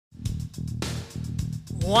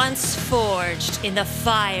Once forged in the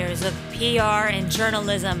fires of PR and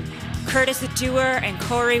journalism, Curtis Dewar and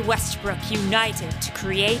Corey Westbrook united to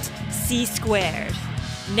create C Squared.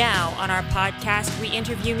 Now, on our podcast, we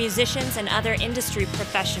interview musicians and other industry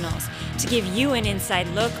professionals to give you an inside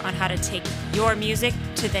look on how to take your music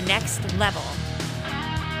to the next level.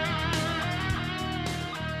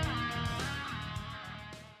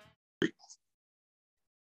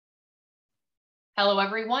 Hello,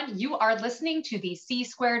 everyone. You are listening to the C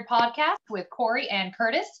Squared podcast with Corey and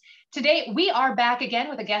Curtis. Today, we are back again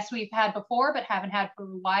with a guest we've had before, but haven't had for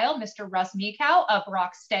a while, Mr. Russ Mekow of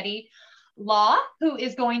Rocksteady Law, who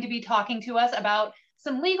is going to be talking to us about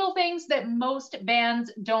some legal things that most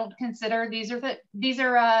bands don't consider. These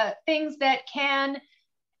are things that can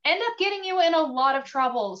end up getting you in a lot of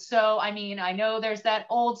trouble. So, I mean, I know there's that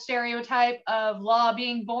old stereotype of law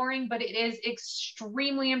being boring, but it is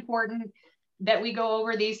extremely important that we go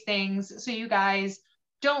over these things so you guys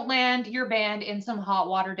don't land your band in some hot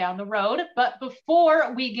water down the road. But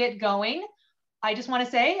before we get going, I just want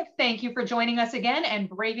to say thank you for joining us again and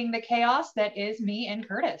braving the chaos that is me and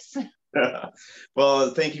Curtis.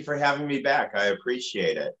 Well, thank you for having me back. I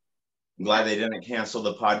appreciate it. I'm glad they didn't cancel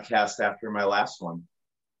the podcast after my last one.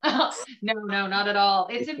 No, not at all.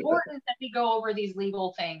 It's important that we go over these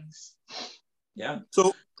legal things. Yeah.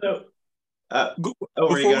 So were you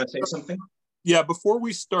going to say something? Yeah, before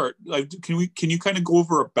we start, can you kind of go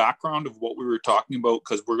over a background of what we were talking about?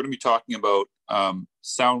 Because we're going to be talking about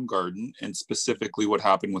Soundgarden and specifically what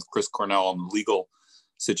happened with Chris Cornell and the legal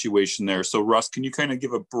situation there. So, Russ, can you kind of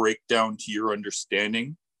give a breakdown to your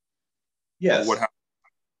understanding? Yes. Of what happened?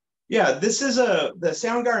 Yeah, the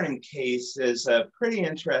Soundgarden case is a pretty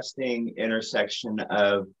interesting intersection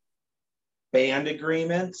of band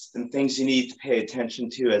agreements and things you need to pay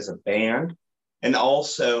attention to as a band, and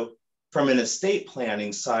also from an estate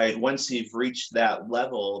planning side, once you've reached that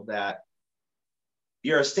level that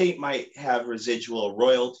your estate might have residual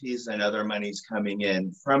royalties and other monies coming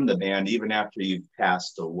in from the band even after you've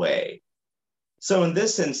passed away. So in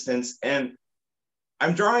this instance, and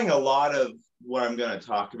I'm drawing a lot of what I'm going to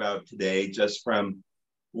talk about today just from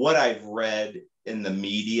what I've read in the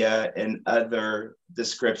media and other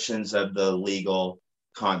descriptions of the legal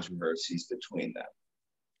controversies between them.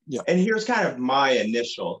 Yeah. And here's kind of my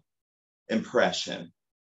initial impression.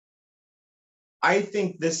 I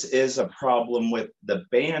think this is a problem with the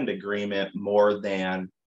band agreement more than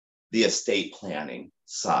the estate planning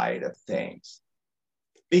side of things.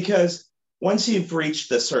 Because once you've reached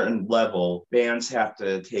a certain level, bands have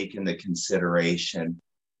to take into consideration,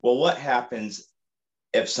 well, what happens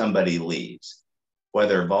if somebody leaves?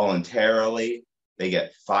 Whether voluntarily, they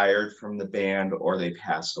get fired from the band, or they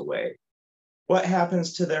pass away. What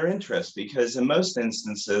happens to their interest? Because in most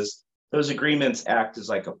instances, those agreements act as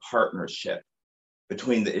like a partnership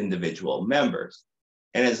between the individual members.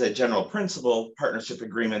 And as a general principle, partnership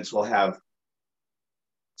agreements will have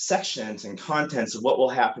sections and contents of what will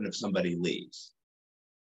happen if somebody leaves.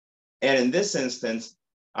 And in this instance,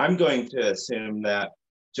 I'm going to assume that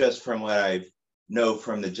just from what I know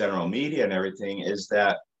from the general media and everything is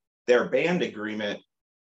that their band agreement,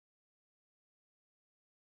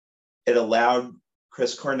 it allowed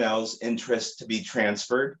Chris Cornell's interest to be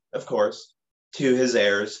transferred, of course, to his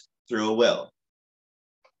heirs through a will.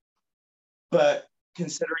 But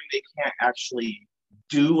considering they can't actually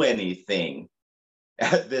do anything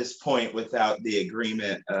at this point without the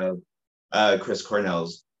agreement of Chris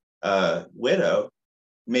Cornell's widow,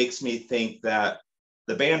 makes me think that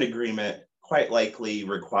the band agreement quite likely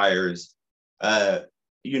requires a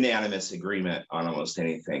unanimous agreement on almost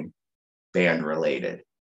anything band related.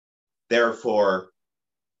 Therefore,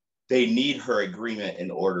 they need her agreement in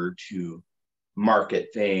order to market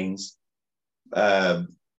things,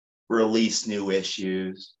 release new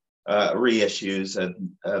issues, reissues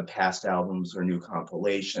of past albums or new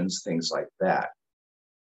compilations, things like that.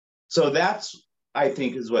 So that's, I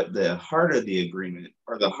think, is what the heart of the agreement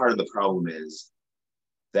or the heart of the problem is,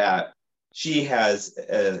 that she has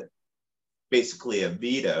basically a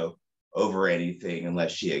veto over anything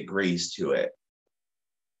unless she agrees to it.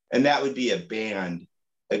 And that would be a band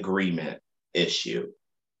agreement issue.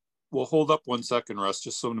 Well, hold up one second, Russ,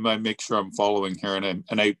 just so I make sure I'm following here. And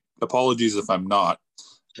I apologies if I'm not.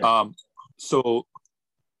 Sure. So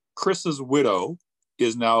Chris's widow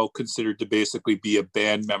is now considered to basically be a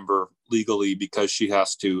band member legally because she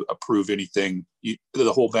has to approve anything.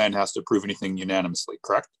 The whole band has to approve anything unanimously,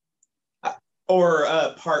 correct? Or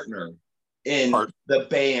a partner in the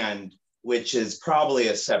band, which is probably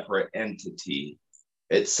a separate entity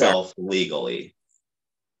itself legally.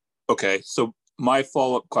 Okay, so my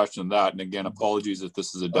follow-up question to that, and again, apologies if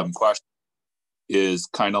this is a dumb question. is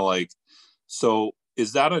kind of like, so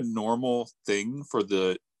is that a normal thing for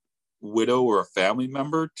the widow or a family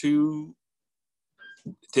member to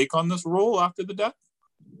take on this role after the death?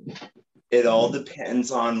 It all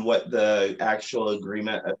depends on what the actual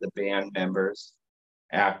agreement of the band members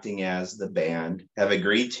acting as the band have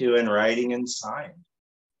agreed to in writing and signed.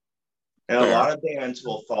 And a lot of bands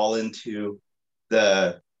will fall into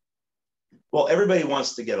everybody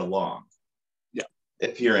wants to get along. Yeah.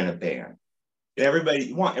 If you're in a band. And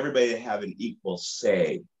you want everybody to have an equal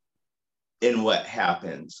say in what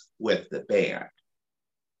happens with the band.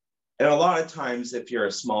 And a lot of times, if you're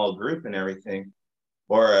a small group and everything,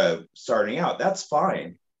 or starting out, that's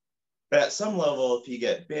fine. But at some level, if you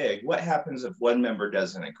get big, what happens if one member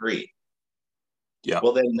doesn't agree? Yeah.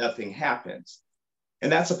 Well, then nothing happens.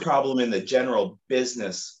 And that's a problem in the general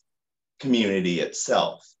business community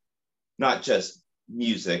itself, not just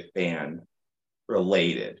music band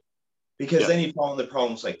related. Because then you fall into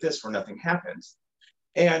problems like this where nothing happens.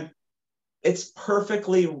 And it's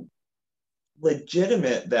perfectly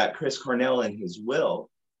legitimate that Chris Cornell in his will,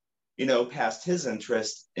 passed his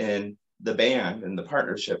interest in the band and the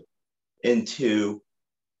partnership into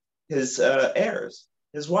his heirs,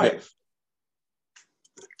 his wife.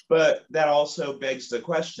 But that also begs the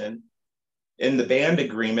question, in the band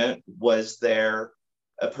agreement, was there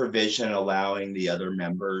a provision allowing the other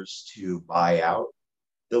members to buy out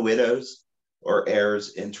the widow's or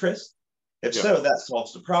heir's interest? If so, that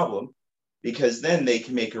solves the problem, because then they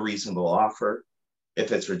can make a reasonable offer.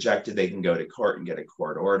 If it's rejected, they can go to court and get a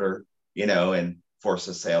court order, and force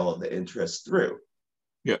a sale of the interest through.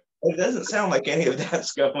 Yeah. It doesn't sound like any of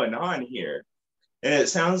that's going on here. And it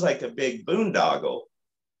sounds like a big boondoggle,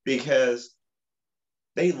 because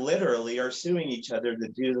they literally are suing each other to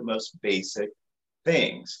do the most basic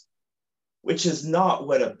things, which is not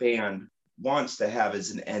what a band wants to have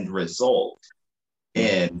as an end result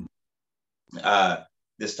in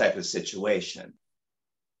this type of situation.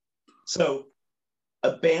 So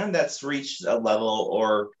a band that's reached a level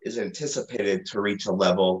or is anticipated to reach a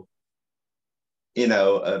level,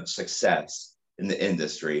 of success in the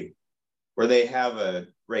industry where they have a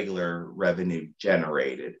regular revenue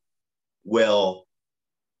generated will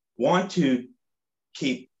want to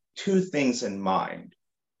keep two things in mind.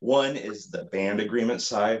 One is the band agreement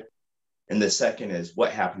side, and the second is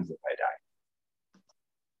what happens if I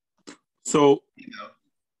die. So,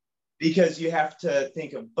 because you have to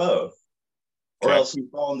think of both, or else you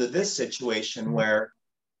fall into this situation where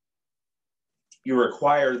you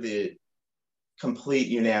require the complete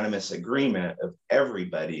unanimous agreement of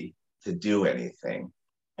everybody to do anything,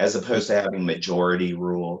 as opposed to having majority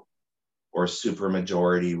rule or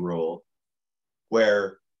supermajority rule,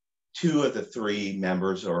 where 2 of the 3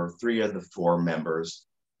 members or 3 of the 4 members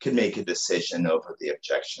could make a decision over the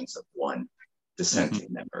objections of one dissenting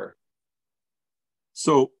member.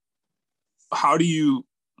 So how do you,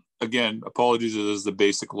 again, apologies, this is the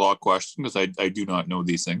basic law question because I do not know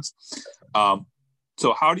these things.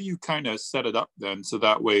 So how do you kind of set it up then so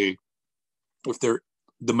that way, if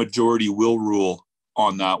the majority will rule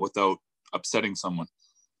on that without upsetting someone?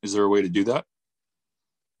 Is there a way to do that?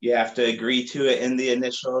 You have to agree to it in the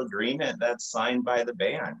initial agreement that's signed by the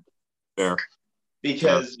band. Fair.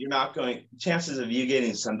 Because you're not going, chances of you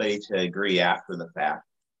getting somebody to agree after the fact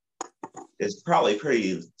is probably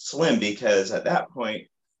pretty slim, because at that point,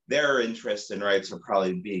 their interests and rights are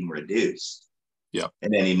probably being reduced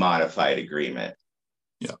in any modified agreement.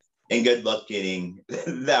 Yeah. And good luck getting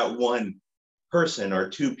that one person or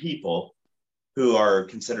 2 people who are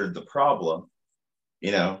considered the problem,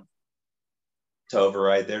 to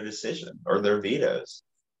override their decision or their vetoes.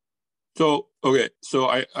 So, okay. So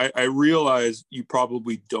I realize you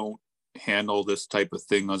probably don't handle this type of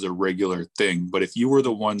thing as a regular thing, but if you were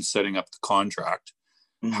the one setting up the contract,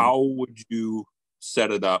 how would you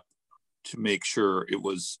set it up to make sure it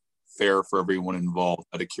was fair for everyone involved,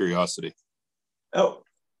 out of curiosity? Oh,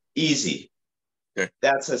 easy. Okay.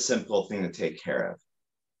 That's a simple thing to take care of.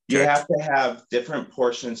 You have to have different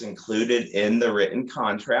portions included in the written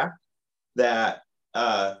contract that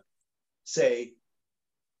say,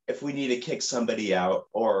 if we need to kick somebody out,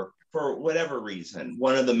 or for whatever reason,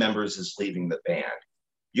 one of the members is leaving the band,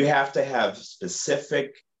 you have to have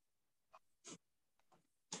specific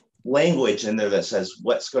language in there that says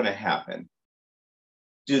what's going to happen.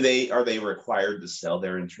 Are they required to sell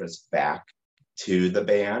their interest back to the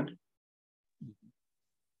band?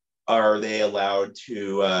 Are they allowed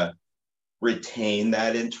to retain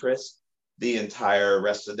that interest the entire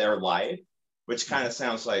rest of their life? Which kind of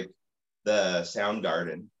sounds like the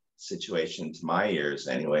Soundgarden situation to my ears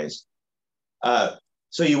anyways.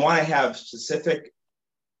 So you want to have specific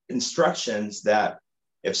instructions that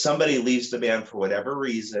if somebody leaves the band for whatever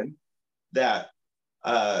reason, that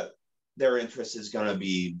their interest is going to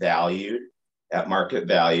be valued at market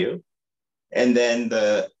value, and then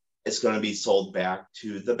it's going to be sold back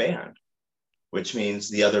to the band, which means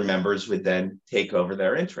the other members would then take over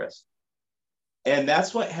their interest. And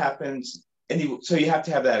that's what happens. And so you have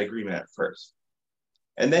to have that agreement at first.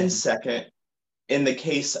 And then second, in the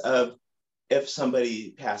case of if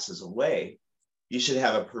somebody passes away, you should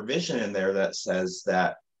have a provision in there that says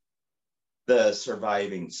that the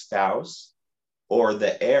surviving spouse or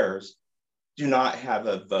the heirs do not have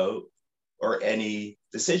a vote or any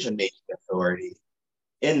decision-making authority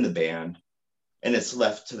in the band, and it's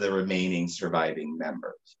left to the remaining surviving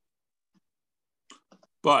members.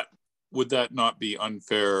 But would that not be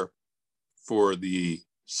unfair for the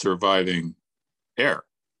surviving heir?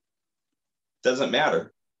 Doesn't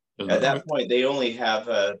matter. At that point, they only have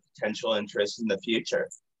a potential interest in the future.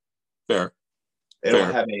 Fair. They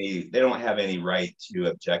don't have any right to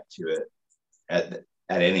object to it at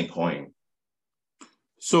any point.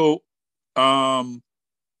 So,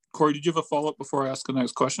 Corey, did you have a follow-up before I ask the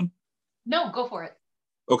next question? No, go for it.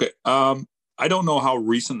 Okay. I don't know how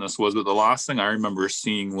recent this was, but the last thing I remember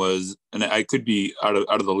seeing was, and I could be out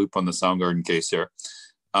of the loop on the Soundgarden case here,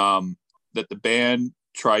 that the band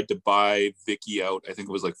tried to buy Vicky out. I think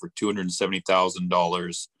it was like for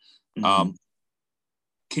 $270,000. I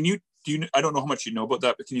don't know how much you know about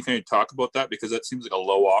that, but can you kind of talk about that? Because that seems like a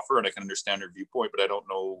low offer, and I can understand her viewpoint, but I don't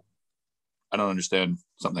understand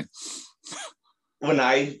something. When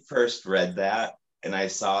I first read that and I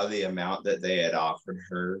saw the amount that they had offered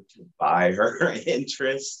her to buy her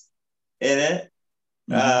interest in it,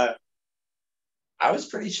 I was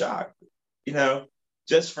pretty shocked.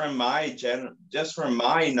 Just from my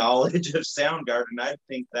knowledge of Soundgarden, I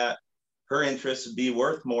think that her interest would be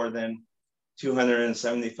worth more than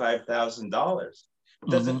 $275,000.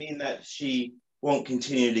 Doesn't mean that she won't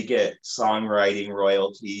continue to get songwriting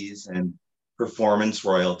royalties and performance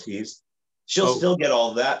royalties. She'll still get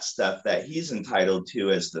all that stuff that he's entitled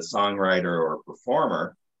to as the songwriter or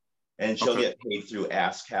performer, and she'll get paid through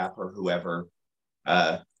ASCAP or whoever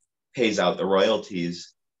pays out the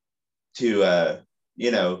royalties to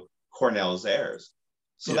Cornell's heirs.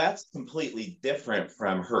 So that's completely different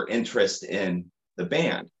from her interest in the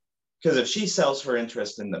band. Because if she sells her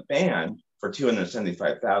interest in the band for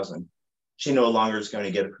 $275,000, she no longer is going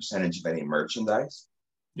to get a percentage of any merchandise.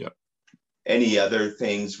 Yep. Any other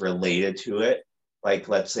things related to it, like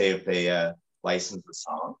let's say if they license a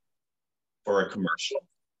song for a commercial,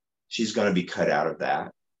 she's going to be cut out of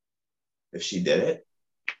that if she did it.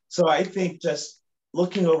 So I think just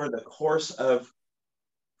looking over the course of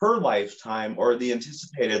her lifetime, or the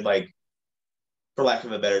anticipated, like, for lack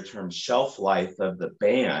of a better term, shelf life of the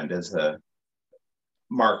band as a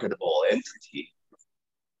marketable entity,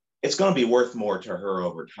 it's going to be worth more to her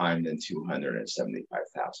over time than $275,000.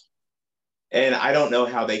 And I don't know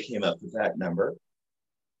how they came up with that number.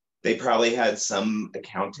 They probably had some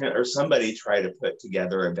accountant or somebody try to put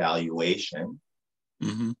together a valuation.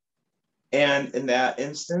 And in that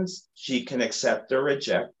instance, she can accept or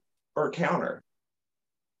reject or counter.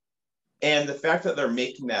 And the fact that they're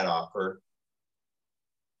making that offer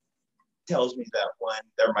tells me that, one,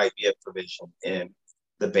 there might be a provision in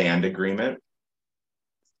the band agreement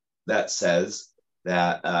that says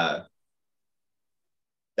that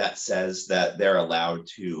they're allowed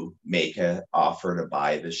to make an offer to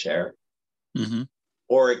buy the share.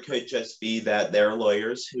 Or it could just be that their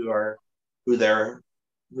lawyers who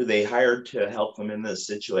they hired to help them in this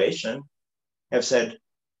situation have said,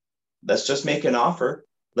 let's just make an offer.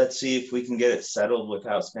 Let's see if we can get it settled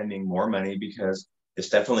without spending more money, because it's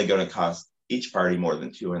definitely going to cost each party more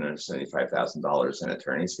than $275,000 in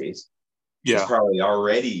attorney's fees. It's probably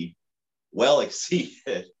already well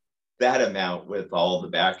exceeded that amount with all the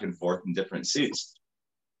back and forth and different suits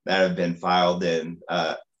that have been filed in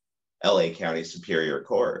LA County Superior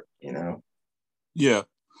Court, Yeah.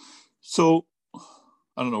 So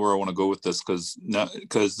I don't know where I want to go with this, because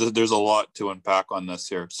there's a lot to unpack on this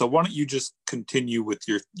here. So why don't you just continue with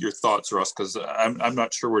your thoughts, Russ? Because I'm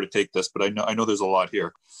not sure where to take this, but I know there's a lot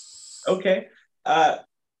here. Okay.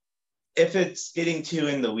 If it's getting too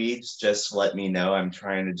in the weeds, just let me know. I'm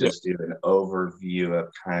trying to just do an overview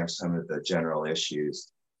of kind of some of the general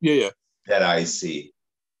issues that I see.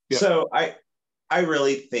 So I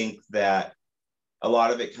really think that a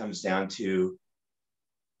lot of it comes down to,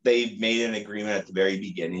 they made an agreement at the very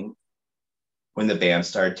beginning when the band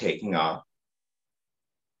started taking off,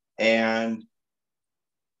 and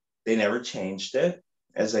they never changed it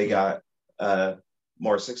as they got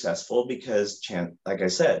more successful, because like I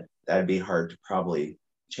said, that'd be hard to probably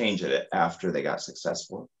change it after they got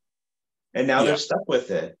successful. And now Yeah. they're stuck with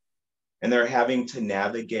it. And they're having to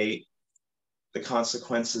navigate the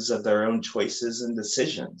consequences of their own choices and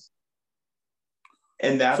decisions.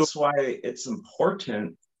 And that's why it's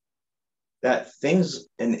important that things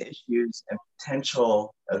and issues and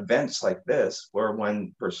potential events like this, where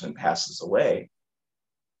one person passes away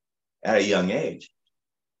at a young age,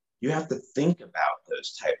 you have to think about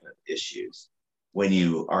those type of issues when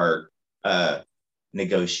you are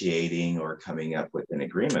negotiating or coming up with an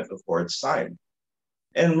agreement before it's signed.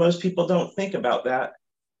 And most people don't think about that,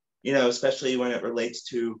 you know, especially when it relates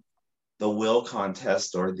to the will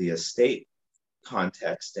contest or the estate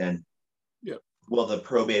context. And will the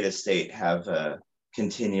probate estate have a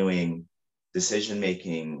continuing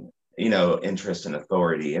decision-making, you know, interest and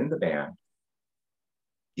authority in the band,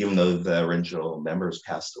 even though the original members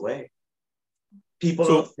passed away? People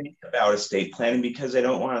don't think about estate planning because they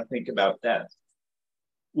don't want to think about death.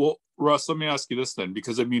 Well, Russ, let me ask you this then,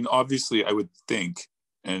 because I mean, obviously I would think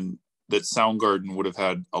and that Soundgarden would have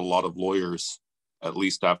had a lot of lawyers, at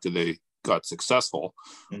least after they got successful,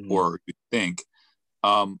 or you think.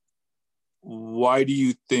 Why do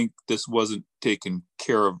you think this wasn't taken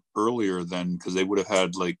care of earlier then? Because they would have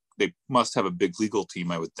had, like, they must have a big legal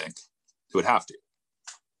team, I would think. They would have to.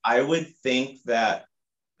 I would think that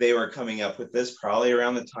they were coming up with this probably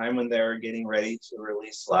around the time when they were getting ready to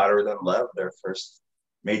release Louder Than Love, their first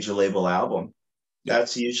major label album.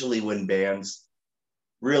 That's usually when bands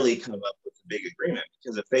really come up with a big agreement,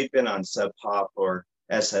 because if they've been on Sub Pop or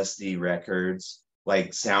SSD Records,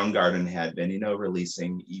 like Soundgarden had been, you know,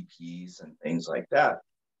 releasing EPs and things like that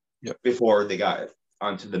before they got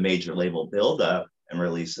onto the major label buildup and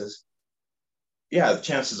releases. Yeah, the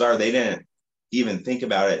chances are they didn't even think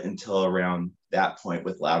about it until around that point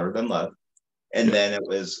with Louder Than Love. And then it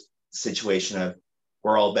was a situation of,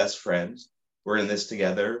 we're all best friends. We're in this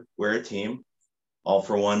together. We're a team. All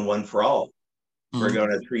for one, one for all. We're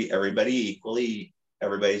going to treat everybody equally.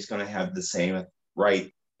 Everybody's going to have the same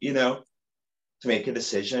right, you know, to make a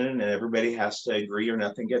decision, and everybody has to agree or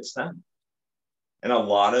nothing gets done. And a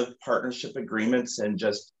lot of partnership agreements and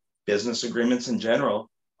just business agreements in general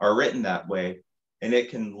are written that way. And it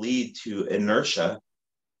can lead to inertia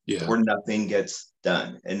where nothing gets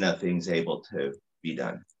done and nothing's able to be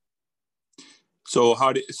done. So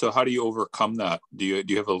how do you overcome that? Do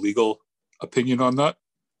you have a legal opinion on that?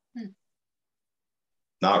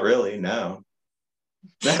 Not really, no.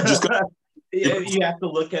 You have to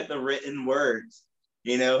look at the written words,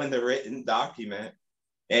 you know, in the written document.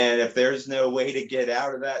 And if there's no way to get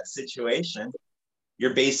out of that situation,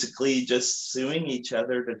 you're basically just suing each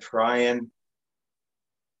other to try and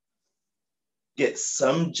get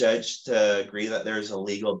some judge to agree that there's a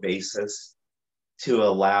legal basis to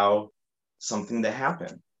allow something to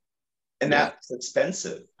happen. And that's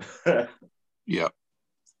expensive. Yeah.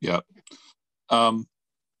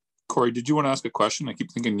 Corey, did you want to ask a question? I keep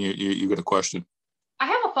thinking you got a question. I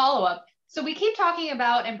have a follow-up. So we keep talking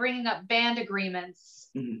about and bringing up band agreements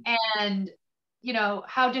and, you know,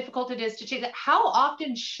 how difficult it is to change that. How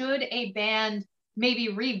often should a band maybe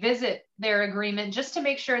revisit their agreement just to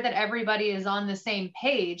make sure that everybody is on the same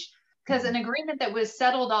page? Because an agreement that was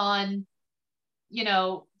settled on, you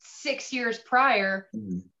know, 6 years prior,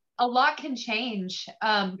 a lot can change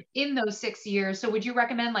in those 6 years. So would you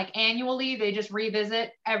recommend, like, annually they just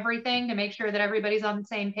revisit everything to make sure that everybody's on the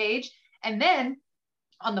same page? And then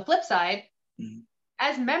on the flip side,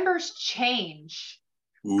 as members change,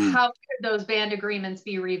 how could those band agreements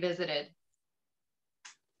be revisited?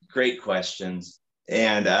 Great questions.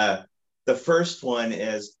 And the first one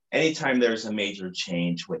is, anytime there's a major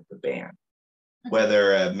change with the band,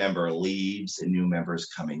 whether a member leaves and new members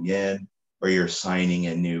coming in, or you're signing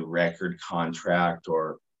a new record contract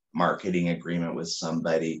or marketing agreement with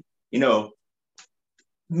somebody, you know,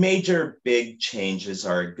 major big changes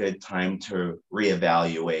are a good time to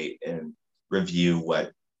reevaluate and review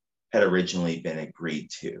what had originally been agreed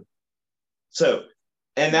to. So,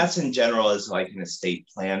 and that's in general as like an estate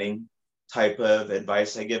planning type of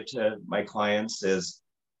advice I give to my clients is,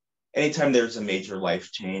 anytime there's a major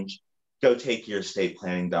life change, go take your estate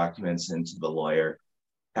planning documents into the lawyer,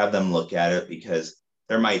 have them look at it, because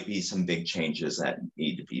there might be some big changes that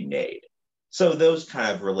need to be made. So those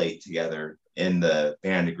kind of relate together in the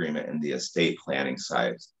band agreement and the estate planning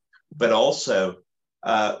sides. But also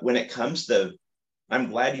when it comes to, I'm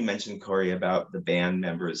glad you mentioned, Corey, about the band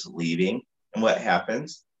members leaving and what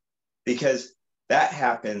happens, because that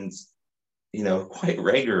happens, you know, quite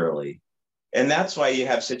regularly. And that's why you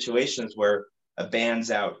have situations where a band's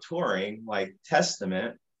out touring, like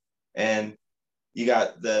Testament, and you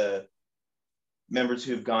got the members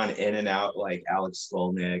who've gone in and out, like Alex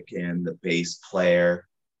Skolnick and the bass player,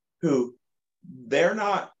 who they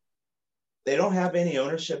don't have any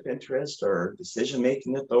ownership interest or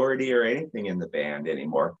decision-making authority or anything in the band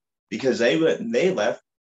anymore, because they left,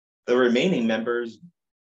 the remaining members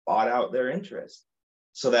bought out their interest.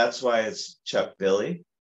 So that's why it's Chuck Billy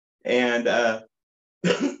and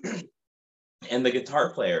and the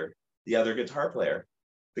guitar player, the other guitar player,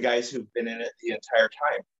 the guys who've been in it the entire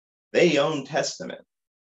time. They own Testament.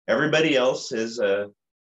 Everybody else is a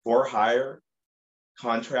for-hire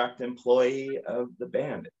contract employee of the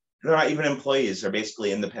band. They're not even employees. They're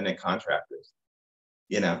basically independent contractors.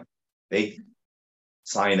 You know, they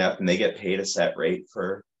sign up and they get paid a set rate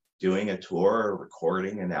for doing a tour or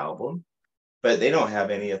recording an album, but they don't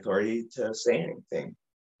have any authority to say anything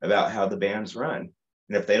about how the band's run.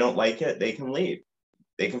 And if they don't like it, they can leave.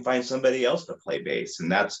 They can find somebody else to play bass.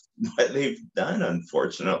 And that's what they've done,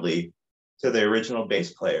 unfortunately, to the original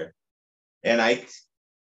bass player. And I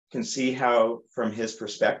can see how, from his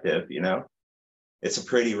perspective, you know, it's a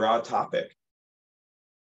pretty raw topic.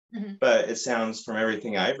 Mm-hmm. But it sounds, from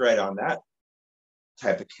everything I've read on that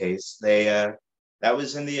type of case, that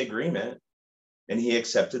was in the agreement, and he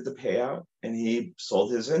accepted the payout and he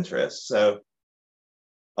sold his interest. So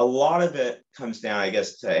a lot of it comes down, I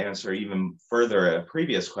guess, to answer even further a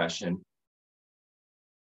previous question.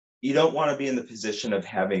 You don't want to be in the position of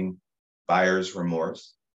having buyer's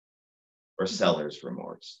remorse or seller's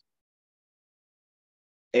remorse.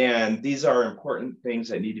 And these are important things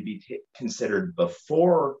that need to be considered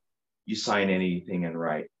before you sign anything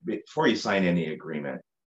before you sign any agreement.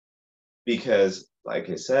 Because, like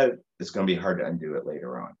I said, it's going to be hard to undo it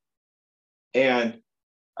later on. And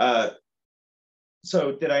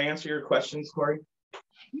so did I answer your questions, Corey?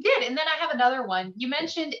 You did. And then I have another one. You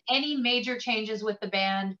mentioned any major changes with the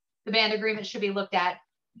band agreement should be looked at.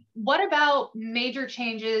 What about major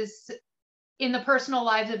changes in the personal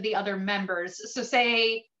lives of the other members? So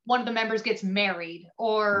say one of the members gets married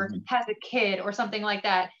or has a kid or something like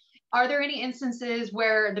that. Are there any instances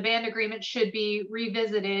where the band agreement should be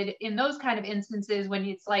revisited in those kind of instances when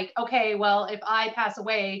it's like, okay, well, if I pass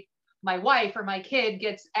away, my wife or my kid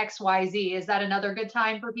gets XYZ, is that another good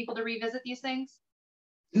time for people to revisit these things?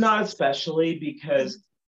 Not especially, because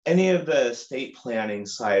any of the estate planning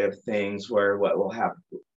side of things, where what will happen,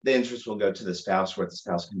 the interest will go to the spouse, what the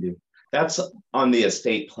spouse can do. That's on the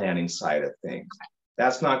estate planning side of things.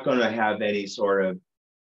 That's not going to have any sort of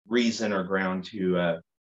reason or ground to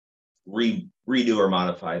redo or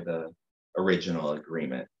modify the original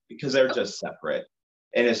agreement, because they're just separate.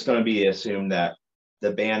 And it's going to be assumed that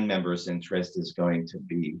the band member's interest is going to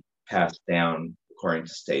be passed down according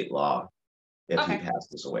to state law if he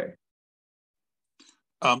passes away.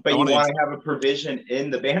 But you want to have a provision in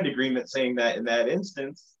the band agreement saying that in that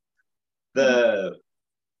instance, the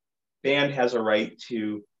band has a right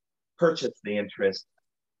to purchase the interest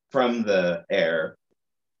from the heir,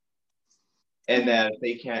 and that if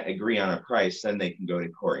they can't agree on a price, then they can go to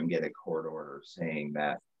court and get a court order saying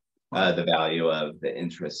that the value of the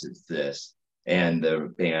interest is this, and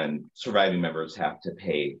the band surviving members have to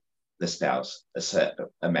pay the spouse a set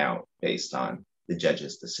amount based on the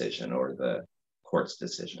judge's decision or the court's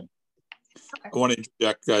decision. I want to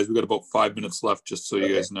interject, guys. We've got about 5 minutes left, just so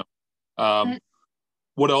you guys know.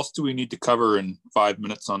 What else do we need to cover in 5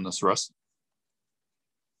 minutes on this, Russ?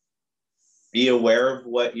 Be aware of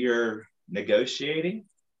what you're negotiating.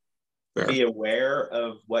 Fair. Be aware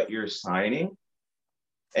of what you're signing.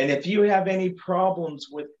 And if you have any problems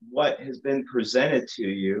with what has been presented to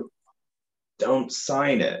you, don't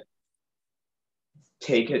sign it.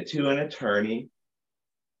 Take it to an attorney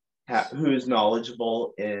who's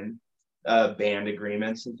knowledgeable in band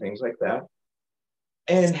agreements and things like that,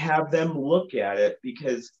 and have them look at it,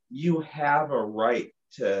 because you have a right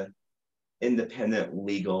to independent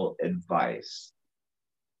legal advice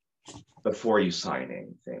before you sign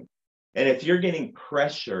anything. And if you're getting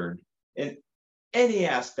pressured in any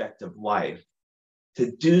aspect of life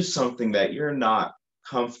to do something that you're not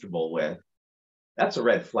comfortable with, that's a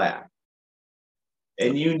red flag.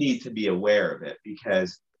 And you need to be aware of it,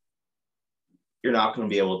 because you're not going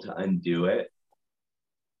to be able to undo it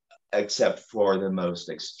except for the most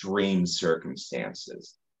extreme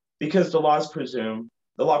circumstances. Because the law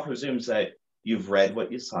presumes that you've read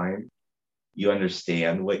what you signed, you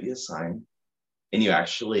understand what you signed, and you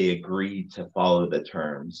actually agree to follow the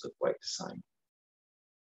terms of what you signed.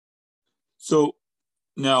 So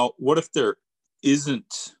now, what if there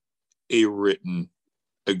isn't a written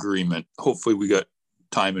agreement? Hopefully we got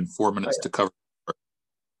time in 4 minutes to cover.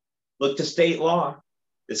 Look to state law.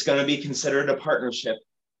 It's going to be considered a partnership.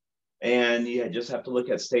 And you just have to look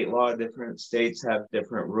at state law. Different states have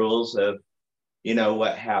different rules of,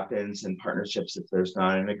 what happens in partnerships if there's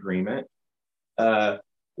not an agreement.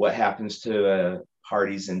 What happens to a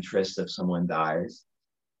party's interest if someone dies.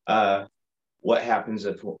 What happens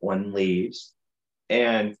if one leaves.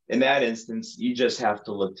 And in that instance, you just have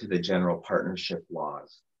to look to the general partnership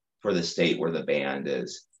laws for the state where the band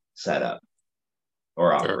is set up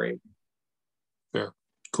or operating. Fair.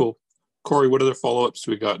 Cool. Corey, what other follow-ups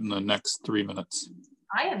do we got in the next 3 minutes?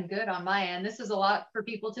 I am good on my end. This is a lot for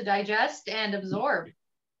people to digest and absorb.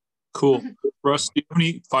 Cool. Russ, do you have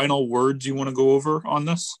any final words you want to go over on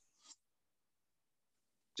this?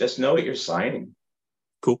 Just know what you're signing.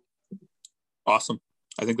 Cool. Awesome.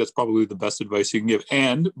 I think that's probably the best advice you can give.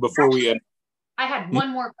 And before we end, I had one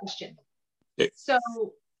more question. Okay. So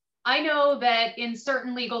I know that in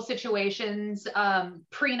certain legal situations,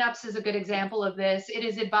 prenups is a good example of this. It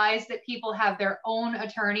is advised that people have their own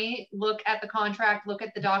attorney look at the contract, look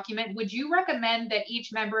at the document. Would you recommend that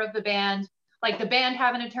each member of the band, like the band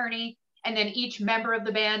have an attorney, and then each member of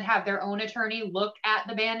the band have their own attorney look at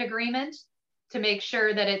the band agreement to make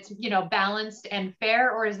sure that it's, balanced and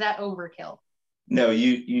fair, or is that overkill? No,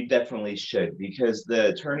 you definitely should, because the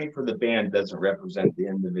attorney for the band doesn't represent the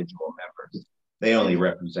individual members. They only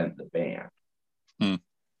represent the band,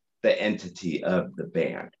 the entity of the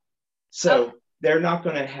band. So they're not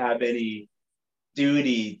going to have any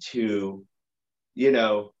duty to,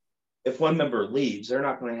 if one member leaves, they're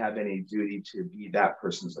not going to have any duty to be that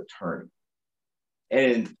person's attorney.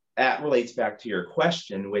 And that relates back to your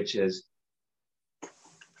question, which is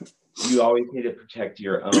you always need to protect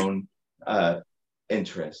your own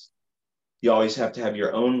interests. You always have to have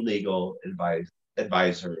your own legal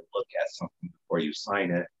advisor look at something before you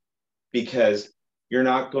sign it, because you're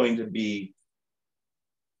not going to be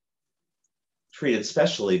treated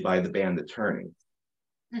specially by the band attorney.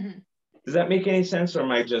 Mm-hmm. Does that make any sense, or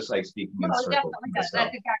am I just like speaking in circles? Definitely does.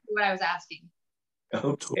 That's exactly what I was asking.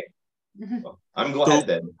 Okay. Well, I'm glad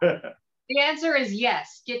then. The answer is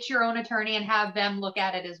yes. Get your own attorney and have them look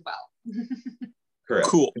at it as well. Correct.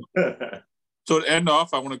 Cool. So to end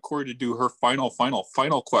off, I want Corey to do her final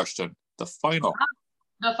question. The final.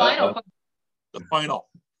 The final. The final.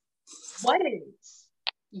 What is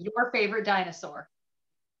your favorite dinosaur?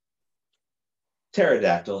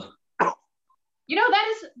 Pterodactyl. That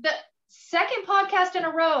is the second podcast in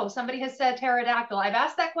a row somebody has said pterodactyl. I've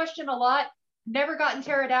asked that question a lot, never gotten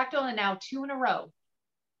pterodactyl, and now 2 in a row.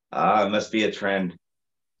 It must be a trend.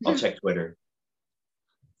 I'll check Twitter.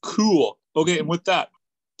 Cool. Okay, and with that,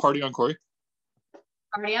 party on, Corey.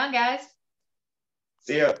 Party on, guys.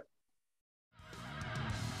 See ya.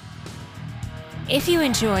 If you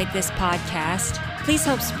enjoyed this podcast, please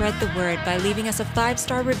help spread the word by leaving us a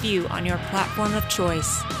 5-star review on your platform of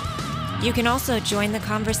choice. You can also join the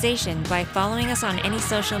conversation by following us on any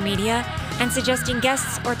social media and suggesting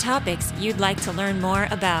guests or topics you'd like to learn more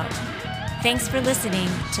about. Thanks for listening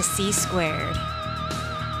to C Squared.